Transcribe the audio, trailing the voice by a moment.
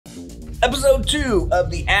Episode 2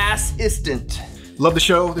 of The Assistant. Love the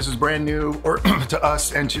show. This is brand new, or to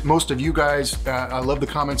us and to most of you guys. I love the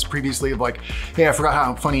comments previously of like, hey, I forgot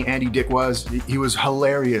how funny Andy Dick was. He was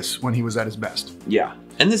hilarious when he was at his best. Yeah,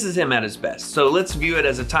 and this is him at his best. So let's view it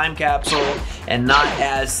as a time capsule and not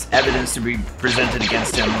as evidence to be presented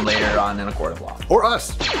against him later on in a court of law. Or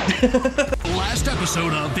us. Last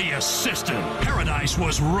episode of The Assistant, Paradise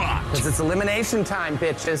was rocked. Because it's elimination time,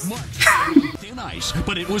 bitches. Thin ice,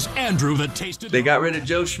 but it was Andrew that tasted. They got rid of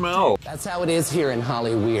Joe Schmo. That's how it is here in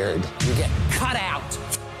Hollyweird. You get cut out.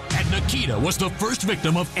 And Nikita was the first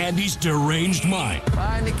victim of Andy's deranged mind.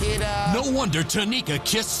 Bye, Nikita. No wonder Tanika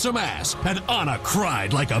kissed some ass, and Anna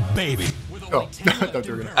cried like a baby. Oh, I thought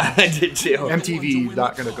they were gonna. I did too. MTV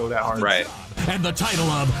not gonna go that hard. Right. And the title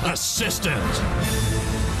of Assistant.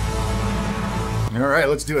 All right,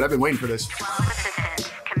 let's do it. I've been waiting for this. 12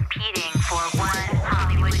 assistants competing for one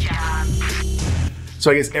Hollywood job.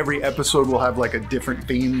 So I guess every episode will have like a different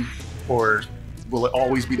theme, or will it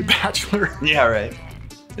always be The Bachelor? Yeah, right.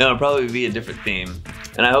 No, it'll probably be a different theme.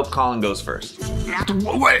 And I hope Colin goes first.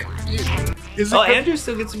 Wait, is it? Oh, Andrew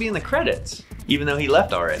still gets to be in the credits, even though he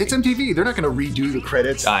left already. It's MTV. They're not gonna redo the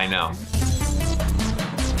credits. I know.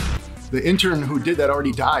 The intern who did that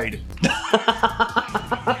already died.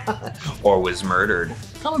 Or was murdered.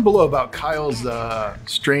 Comment below about Kyle's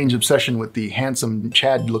strange obsession with the handsome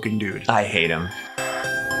Chad-looking dude. I hate him.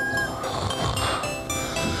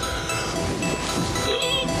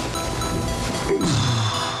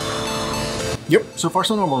 Yep, so far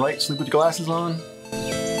so normal, right? Sleep with your glasses on.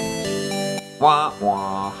 Wah,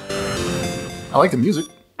 wah. I like the music.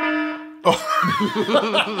 Oh.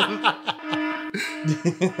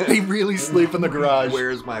 They really sleep in the garage.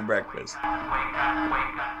 Where's my breakfast?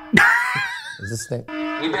 Is this thing?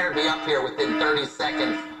 You better be up here within 30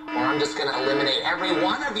 seconds, or I'm just gonna eliminate every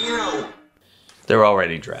one of you! They're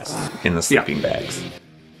already dressed in the sleeping bags.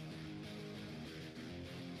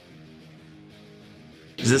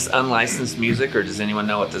 Is this unlicensed music, or does anyone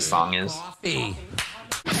know what this song is? Coffee.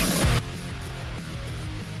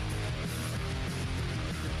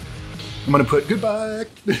 I'm gonna put goodbye.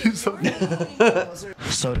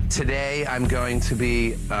 So today I'm going to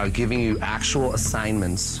be giving you actual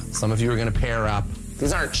assignments. Some of you are going to pair up.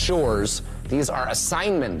 These aren't chores. These are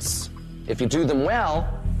assignments. If you do them well,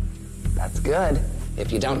 that's good.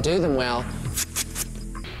 If you don't do them well,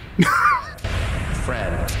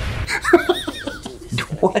 Fred.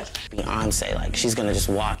 What? Beyonce, like, she's gonna just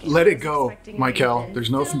walk. Let it go, Michael.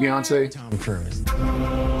 There's no from Beyonce. Tom Cruise.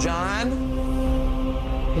 John,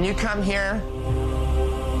 can you come here?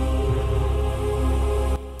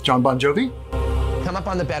 John Bon Jovi? Come up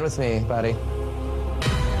on the bed with me, buddy.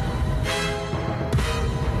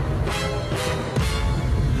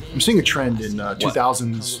 I'm seeing a trend in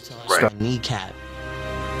 2000s stuff. Kneecap.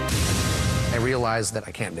 I realized that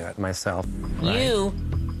I can't do it myself. You,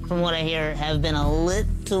 from what I hear, have been a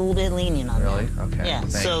little bit lenient on Really? that. Okay. Yeah,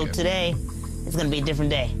 Thank so you. today, it's gonna be a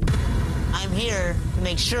different day. I'm here to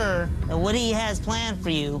make sure that what he has planned for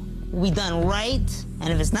you will be done right,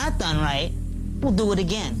 and if it's not done right, we'll do it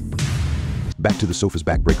again. Back to the sofa's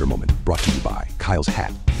backbreaker moment, brought to you by Kyle's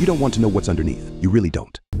hat. You don't want to know what's underneath. You really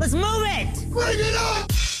don't. Let's move it! Bring it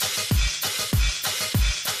up!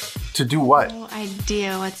 To do what? No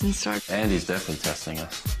idea what's in store. Andy's definitely testing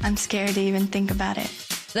us. I'm scared to even think about it.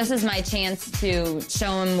 This is my chance to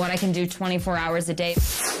show him what I can do 24 hours a day.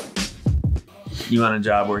 You want a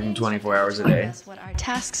job working 24 hours a day? That's what our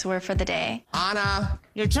tasks were for the day. Anna!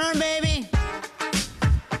 Your turn, baby!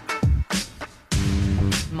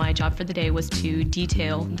 My job for the day was to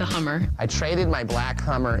detail the Hummer. I traded my black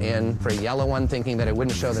Hummer in for a yellow one, thinking that it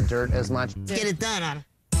wouldn't show the dirt as much. Get it done, Anna.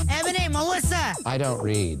 Ebony, Melissa! I don't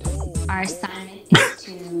read. Our assignment is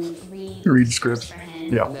to Read scripts.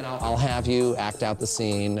 Yeah. And then I'll have you act out the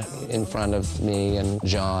scene in front of me and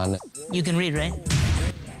John. You can read, right?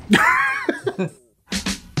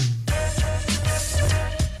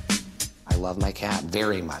 I love my cat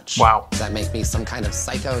very much. Wow. Does that make me some kind of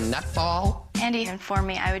psycho nutball? Andy informed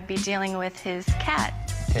me I would be dealing with his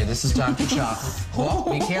cat. Okay, this is Dr. Chocolate.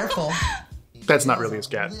 Oh, be careful. That's not really his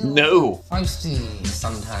cat. No. Feisty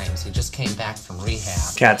sometimes. He just came back from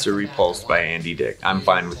rehab. Cats are repulsed by Andy Dick. I'm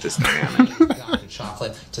fine with this dynamic. Dr.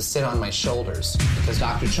 Chocolate to sit on my shoulders because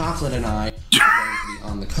Dr. Chocolate and I are going to be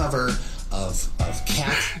on the cover of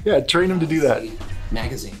Cat Yeah, train him to do that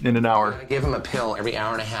magazine. in an hour. I give him a pill every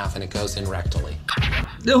hour and a half and it goes in rectally.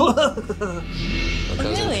 It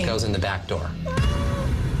goes in the back door.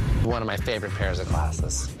 One of my favorite pairs of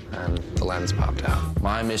glasses, and the lens popped out.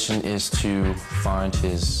 My mission is to find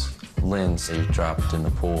his lens he dropped in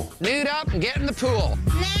the pool. Nude up and get in the pool.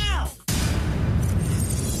 Now!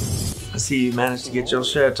 I see you managed to get your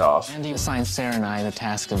shirt off. Andy assigned Sarah and I the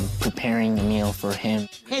task of preparing a meal for him.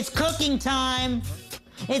 It's cooking time.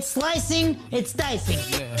 It's slicing. It's dicing.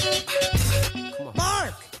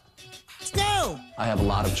 Mark! Stu! I have a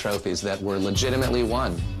lot of trophies that were legitimately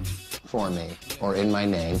won for me or in my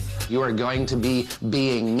name. You are going to be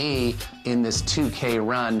being me in this 2K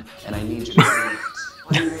run, and I need you to do it.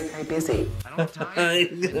 I'm very busy. I don't have time.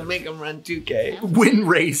 He's gonna make him run 2K. Win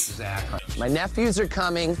race. Exactly. My nephews are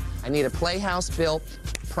coming. I need a playhouse built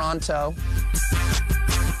pronto.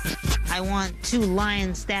 I want 2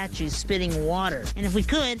 lion statues spitting water. And if we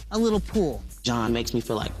could, a little pool. John makes me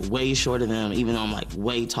feel like way shorter than him, even though I'm like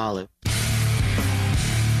way taller.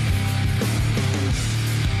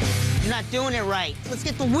 You're not doing it right. Let's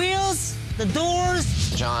get the wheels, the doors.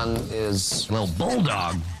 John is a little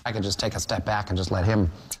bulldog. I could just take a step back and just let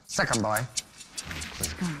him. Second boy.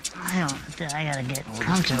 I gotta get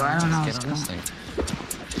comfortable. I don't know what's going on.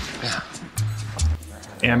 Yeah.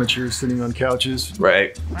 Amateurs sitting on couches.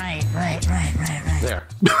 Right. Right. There.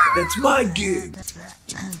 That's my gig.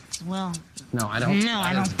 Well. No, I don't. No,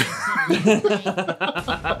 I don't.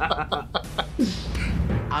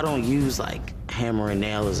 I don't use like hammer and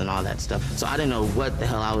nails and all that stuff, so I didn't know what the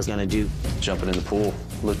hell I was gonna do. Jumping in the pool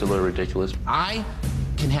looked a little ridiculous. I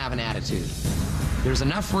can have an attitude. There's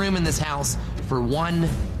enough room in this house for one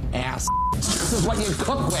ass. This is what you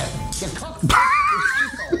cook with. You cook with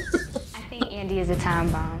I think Andy is a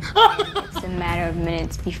time bomb. It's a matter of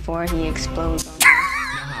minutes before he explodes on you. You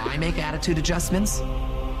know how I make attitude adjustments?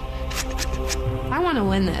 I want to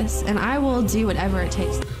win this, and I will do whatever it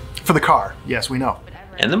takes. For the car. Yes, we know.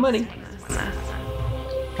 And the money.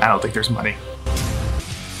 I don't think there's money.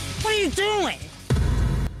 What are you doing?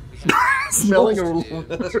 Smelling a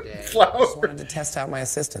flower. I just wanted to test out my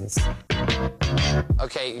assistance.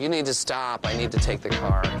 Okay, you need to stop. I need to take the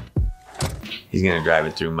car. He's gonna drive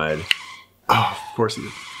it through mud. Oh, of course he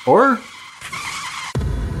is. Or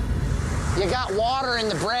You got water in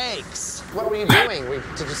the brakes. What were you doing?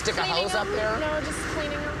 Did you stick a hose up there? No, just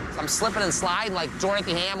cleaning up. I'm slipping and sliding like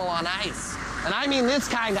Dorothy Hamill on ice. And I mean this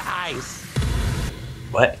kind of ice.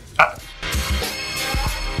 What?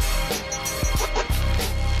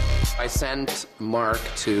 I sent Mark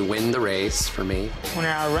to win the race for me. What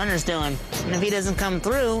are our runners doing? And if he doesn't come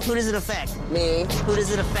through, who does it affect? Me. Who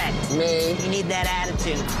does it affect? Me. You need that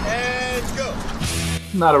attitude. Let's go.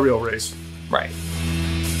 not a real race. Right.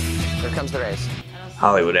 Here comes the race.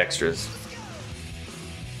 Hollywood extras.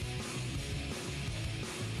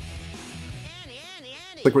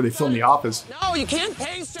 Like where they film The Office. No, you can't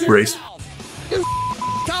pace Race. You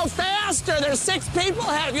go faster. There's 6 people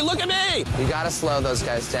ahead of you. Look at me. You gotta slow those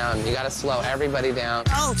guys down. You gotta slow everybody down.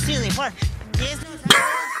 Oh, excuse me. What?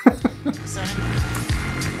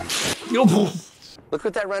 Look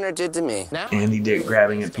what that runner did to me. Now? Andy Dick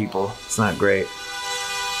grabbing at people. It's not great.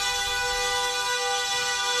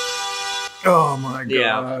 Oh my god.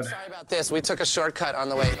 Yeah. Sorry about this. We took a shortcut on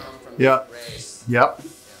the way home from Yeah. the race. Yep.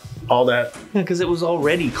 All that. Yeah, because it was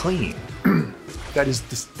already clean. That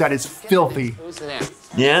is filthy. Who's next?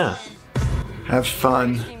 Yeah. Have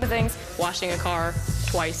fun. Things, washing a car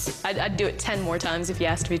twice. I'd do it 10 more times if you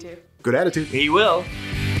asked me to. Good attitude. He will.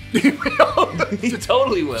 He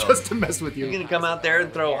totally will. Just to mess with you. You're gonna come out there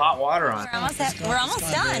and throw hot water on. We're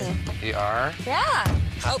almost done. You are? Yeah.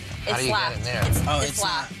 How It's do you locked. get in there? It's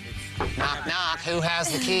locked. Knock, knock. Who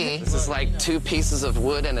has the key? This is like 2 pieces of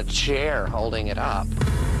wood and a chair holding it up.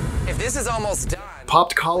 If this is almost done.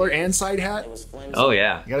 Popped collar and side hat? Oh,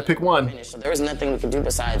 yeah. You gotta pick one. So there was nothing we could do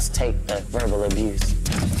besides take the verbal abuse.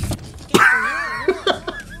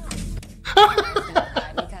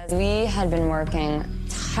 Because we had been working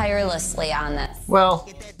tirelessly on this. Well.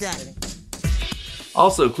 Get that done.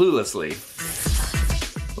 Also, cluelessly.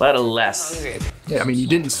 A lot of less. Yeah, I mean, you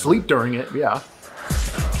didn't sleep during it. Yeah.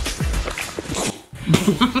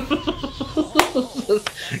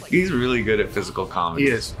 He's really good at physical comedy.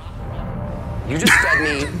 He is. You just fed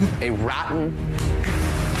me a rotten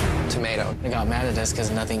tomato. I got mad at us because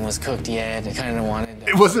nothing was cooked yet. I kind of wanted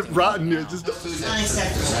It wasn't rotten. It was just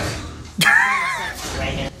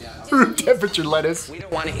room temperature lettuce. We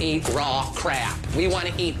don't want to eat raw crap. We want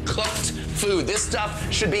to eat cooked food. This stuff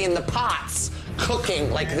should be in the pots, cooking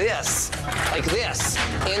like this,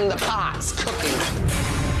 in the pots, cooking.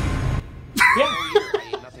 Yeah.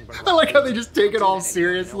 I like how they just take it all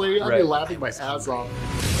seriously. I'd be Right. laughing my ass off.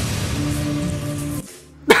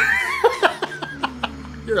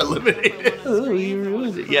 You're eliminated. Oh, you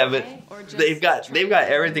ruined it. Yeah, but they've got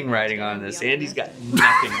everything riding on this. Andy's got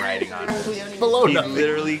nothing riding on this. Below He nothing.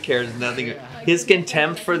 literally cares nothing. His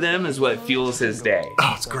contempt for them is what fuels his day.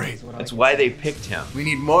 Oh, it's great. That's why they picked him. We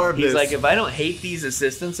need more of He's this. like, if I don't hate these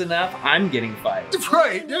assistants enough, I'm getting fired.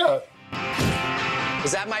 Right, yeah.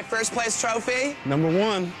 Is that my first place trophy? Number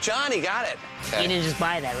 1. Johnny got it. You didn't just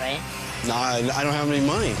buy that, right? No, I don't have any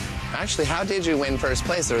money. Actually, how did you win first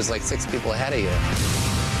place? There was like 6 people ahead of you.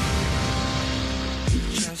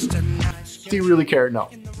 Do you really care? No.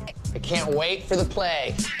 I can't wait for the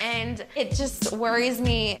play. And it just worries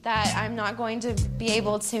me that I'm not going to be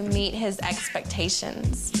able to meet his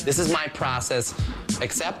expectations. This is my process.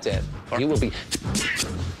 Accept it, or you will be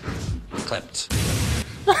clipped.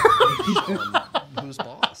 Who's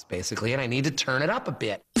boss, basically, and I need to turn it up a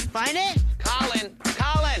bit. Find it? Colin!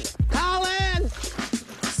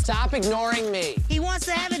 Stop ignoring me. He wants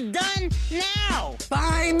to have it done now.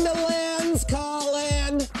 Find the lens,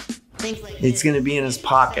 Colin! It's gonna be in his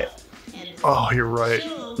pocket. Oh, you're right.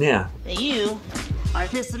 Yeah. You are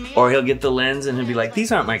this man. Or he'll get the lens and he'll be like,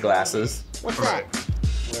 these aren't my glasses. What's that?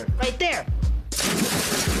 Right there.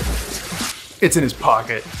 It's in his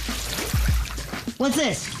pocket. What's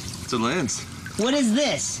this? It's a lens. What is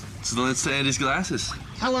this? It's the lens to Andy's glasses.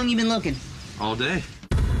 How long you been looking? All day.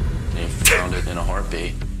 He found it in a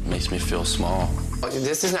heartbeat. Makes me feel small.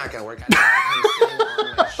 This is not gonna work. I have him sitting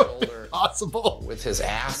on my shoulder Possible. with his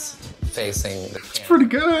ass facing the It's pretty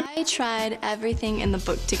good. I tried everything in the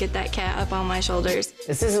book to get that cat up on my shoulders.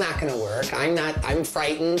 This is not gonna work. I'm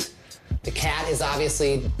frightened. The cat is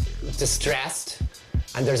obviously distressed.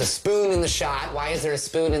 And there's a spoon in the shot. Why is there a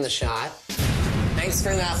spoon in the shot? Thanks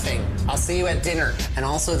for nothing. I'll see you at dinner. And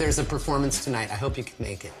also there's a performance tonight. I hope you can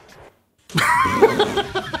make it.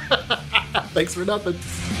 Thanks for nothing.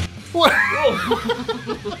 What?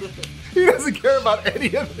 He doesn't care about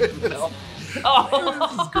any of it. No. Oh.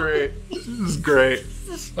 This is great. This is great.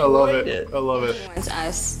 I love it. I love it. He wants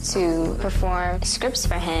us to perform scripts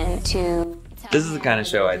for him to... This is the kind of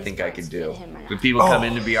show I think I could do. When people come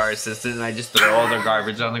in to be our assistant and I just throw all their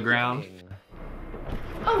garbage on the ground.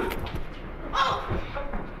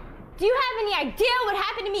 Do you have any idea what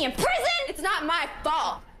happened to me in prison? It's not my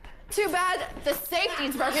fault. Too bad the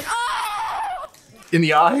safety's broken. Oh! In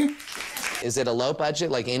the eye? Is it a low budget,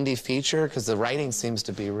 like indie feature? Because the writing seems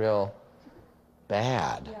to be real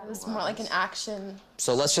bad. It was more like an action.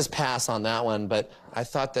 So let's just pass on that one, but I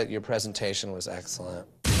thought that your presentation was excellent.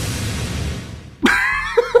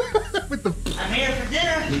 I'm here for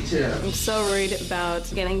dinner. Me too. I'm so worried about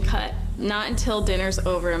getting cut. Not until dinner's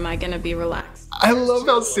over am I gonna be relaxed. I love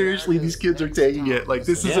how seriously these kids are taking it. Like,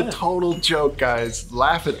 this is a total joke, guys.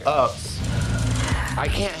 Laugh it up. I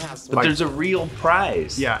can't have... But there's a real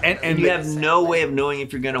prize. Yeah, and you have no way of knowing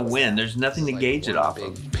if you're gonna win. There's nothing to gauge it off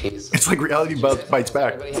of. It's like Reality Bites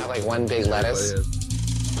Back. Everybody have like one big lettuce?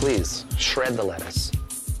 Please, shred the lettuce,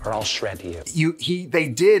 or I'll shred you. They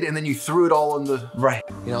did, and then you threw it all in the... Right.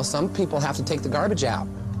 You know, some people have to take the garbage out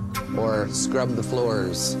or scrub the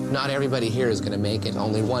floors. Not everybody here is gonna make it.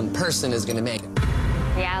 Only one person is gonna make it.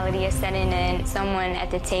 Reality is setting in. Someone at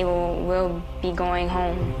the table will be going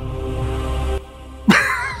home.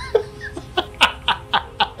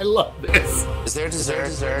 I love this. Is there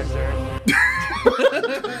dessert?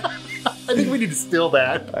 I think we need to steal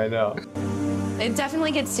that. I know. It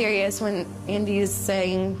definitely gets serious when Andy's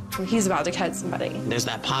saying he's about to cut somebody. There's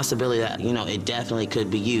that possibility that, you know, it definitely could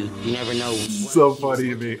be you. You never know. So funny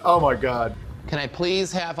to me. Oh my God. Can I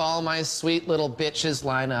please have all my sweet little bitches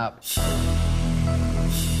line up?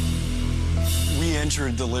 We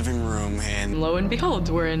entered the living room and... Lo and behold,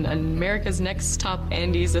 we're in America's Next Top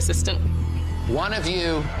Andy's assistant. One of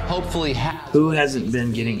you hopefully has... Who hasn't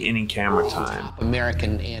been getting any camera time?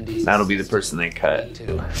 American Andy's. That'll be the person they cut.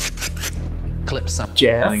 To clip some.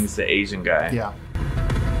 Jeff? I think it's the Asian guy. Yeah.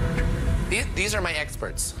 These are my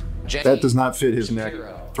experts. Jenny, That does not fit his neck,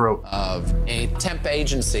 throat. of a temp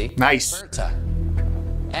agency. Nice. Berta.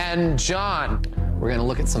 And John. We're gonna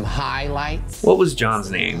look at some highlights. What was John's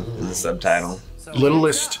name in the subtitle?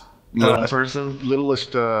 Littlest. Little person?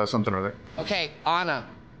 Littlest something or other. Okay, Anna.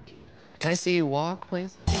 Can I see you walk,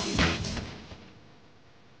 please?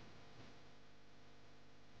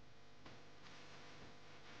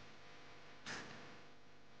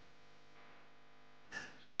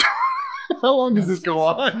 How long does this go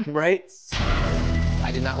on? Right?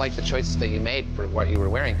 I did not like the choices that you made for what you were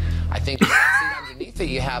wearing. I think you see underneath it,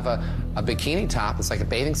 you have a bikini top. It's like a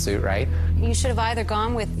bathing suit, right? You should have either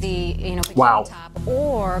gone with the, bikini top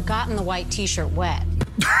or gotten the white t-shirt wet.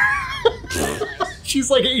 She's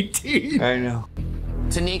like 18. I know.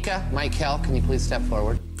 Tanika, Michael, can you please step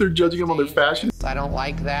forward? They're judging him on their fashion. I don't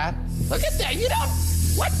like that. Look at that, you don't,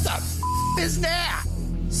 what the is that?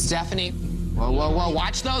 Stephanie, whoa, whoa, whoa,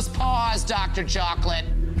 watch those paws, Dr. Chocolate.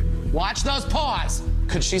 Watch those paws.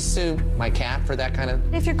 Could she sue my cat for that kind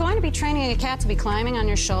of? If you're going to be training a cat to be climbing on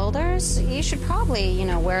your shoulders, you should probably, you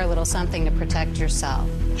know, wear a little something to protect yourself.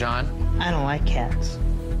 John? I don't like cats.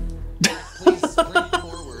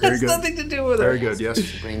 Very good. Nothing to do with it. Very good, yes.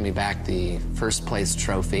 Bring me back the first place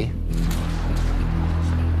trophy.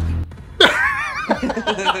 You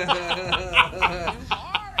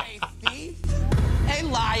are a thief, a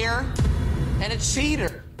liar, and a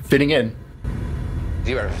cheater. Fitting in.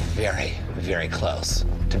 You are very, very close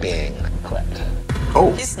to being clipped.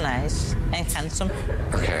 Oh. He's nice and handsome.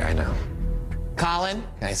 Okay, I know. Colin,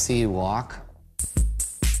 can I see you walk?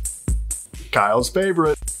 Kyle's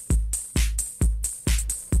favorite.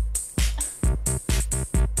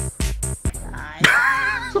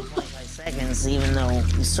 I 25 seconds, even though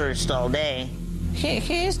he searched all day.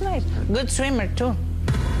 He is nice. Good swimmer, too.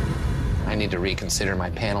 I need to reconsider my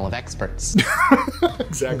panel of experts.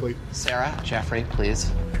 Exactly. Sarah, Jeffrey,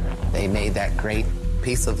 please. They made that great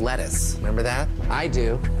piece of lettuce. Remember that? I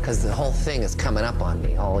do, because the whole thing is coming up on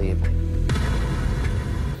me all evening.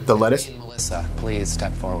 The lettuce? Melissa, please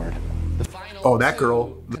step forward. Oh, that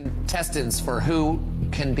girl. Contestants for who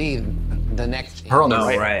can be the next. Her on the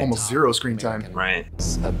right. Almost zero screen time. Right.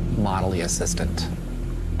 A modelly assistant.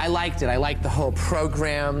 I liked it. I liked the whole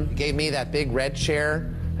program. Gave me that big red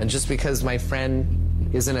chair. And just because my friend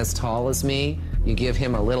isn't as tall as me, you give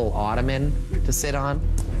him a little ottoman to sit on.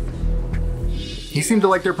 He seemed to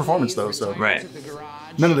like their performance though, so. Right.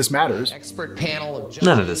 None of this matters. Expert panel of judges.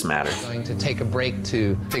 None of this matters. Going to take a break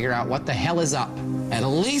to figure out what the hell is up. At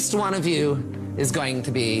least one of you is going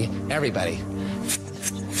to be everybody.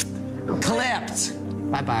 Clipped.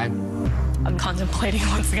 Bye-bye. I'm contemplating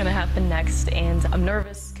what's gonna happen next, and I'm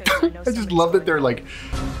nervous because I know I just love that they're like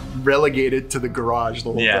relegated to the garage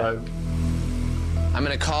the whole time. I'm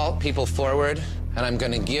gonna call people forward, and I'm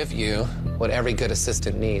gonna give you what every good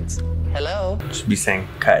assistant needs. Hello? Should be saying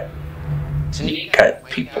cut. Cut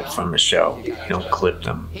people from the show. You don't clip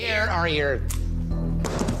them. Here are your...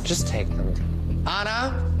 Just take them.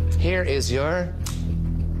 Anna, here is your...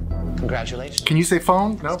 Congratulations. Can you say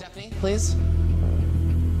phone? No? Stephanie, please.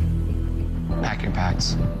 Pack your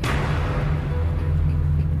bags.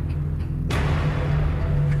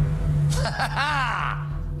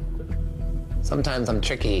 Sometimes I'm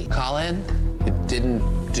tricky. Colin, you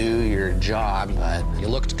didn't do your job, but you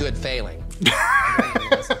looked good failing.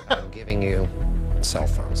 I'm giving you cell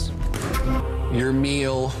phones. Your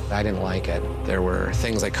meal, I didn't like it. There were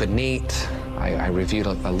things I couldn't eat. I reviewed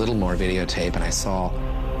a little more videotape and I saw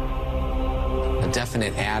a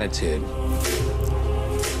definite attitude.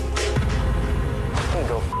 I'm gonna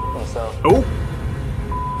go f myself. Oh!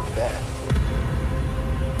 Bet.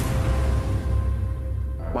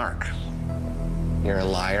 Mark, you're a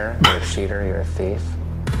liar, you're a cheater, you're a thief.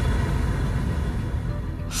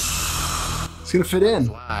 It's gonna fit in.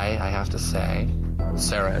 Why, I have to say,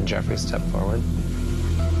 Sarah and Jeffrey step forward.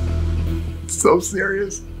 So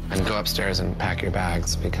serious. And go upstairs and pack your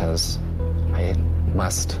bags because I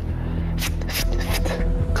must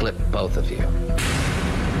clip both of you.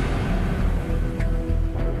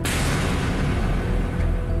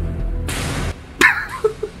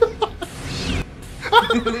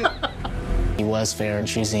 He was fair in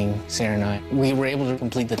choosing Sarah and I. We were able to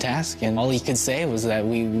complete the task, and all he could say was that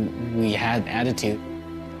we had attitude.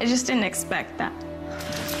 I just didn't expect that.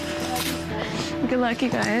 Good luck, you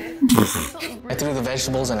guys. I threw the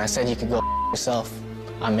vegetables and I said you could go yourself.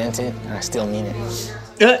 I meant it, and I still mean it.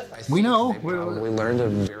 We know. We learned a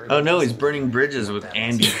very... Oh no, he's burning bridges with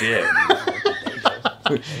Andy Dick.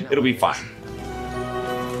 It'll be fine.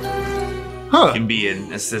 Huh. He can be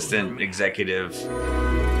an assistant executive.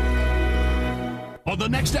 On the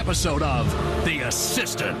next episode of The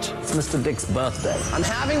Assistant. It's Mr. Dick's birthday. I'm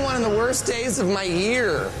having one of the worst days of my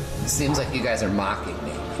year. It seems like you guys are mocking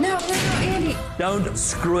me. No, Andy. Don't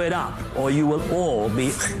screw it up, or you will all be...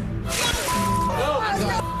 Stop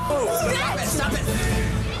it, stop it.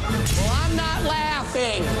 Well, I'm not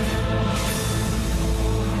laughing.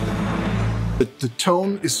 The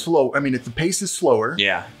tone is slow. I mean, the pace is slower.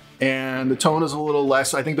 Yeah. And the tone is a little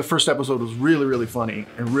less. I think the first episode was really, really funny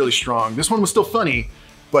and really strong. This one was still funny,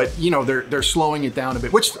 but you know, they're slowing it down a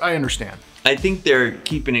bit, which I understand. I think they're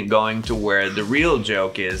keeping it going to where the real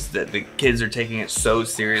joke is that the kids are taking it so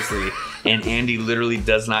seriously and Andy literally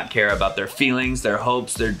does not care about their feelings, their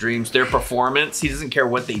hopes, their dreams, their performance. He doesn't care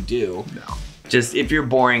what they do. No. Just, if you're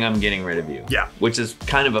boring, I'm getting rid of you. Yeah. Which is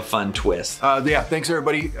kind of a fun twist. Yeah, thanks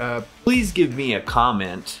everybody. Please give me a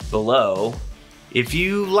comment below If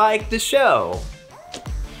you like the show,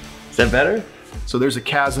 is that better? So there's a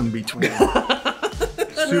chasm between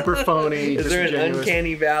super phony. Is there an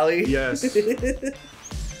uncanny valley? Yes.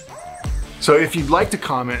 So if you'd like to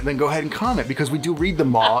comment, then go ahead and comment because we do read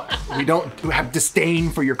them all. We don't have disdain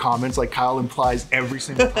for your comments like Kyle implies every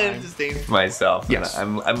single time. I have disdain for myself. Yes.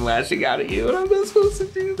 I'm lashing out at you and I'm not supposed to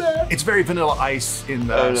do that. It's very Vanilla Ice in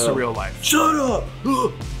the surreal life. Shut up!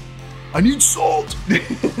 I need salt.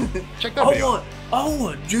 Check that video. I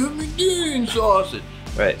want Jimmy Dean sausage.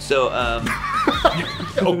 Right, so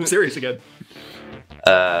oh, serious again.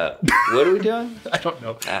 What are we doing? I don't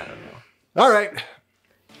know. I don't know. All right.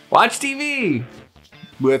 Watch TV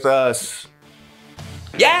with us.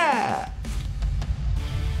 Yeah!